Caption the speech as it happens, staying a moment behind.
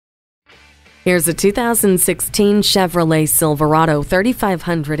Here's a 2016 Chevrolet Silverado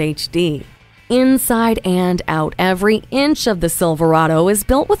 3500HD. Inside and out, every inch of the Silverado is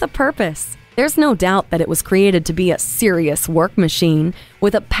built with a purpose. There's no doubt that it was created to be a serious work machine,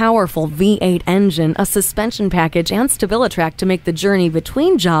 with a powerful V8 engine, a suspension package, and StabiliTrak to make the journey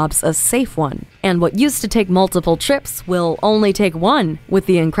between jobs a safe one. And what used to take multiple trips will only take one, with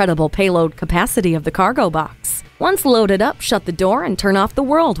the incredible payload capacity of the cargo box. Once loaded up, shut the door and turn off the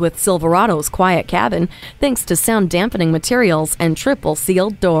world with Silverado's quiet cabin, thanks to sound-dampening materials and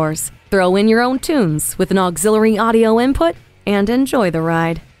triple-sealed doors. Throw in your own tunes with an auxiliary audio input and enjoy the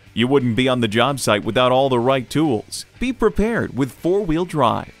ride. You wouldn't be on the job site without all the right tools. Be prepared with four-wheel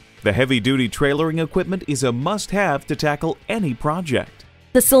drive. The heavy-duty trailering equipment is a must-have to tackle any project.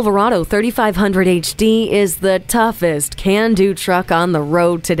 The Silverado 3500HD is the toughest can-do truck on the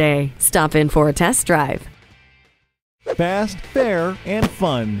road today. Stop in for a test drive. Fast, fair, and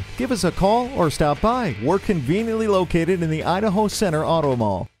fun. Give us a call or stop by. We're conveniently located in the Idaho Center Auto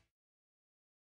Mall.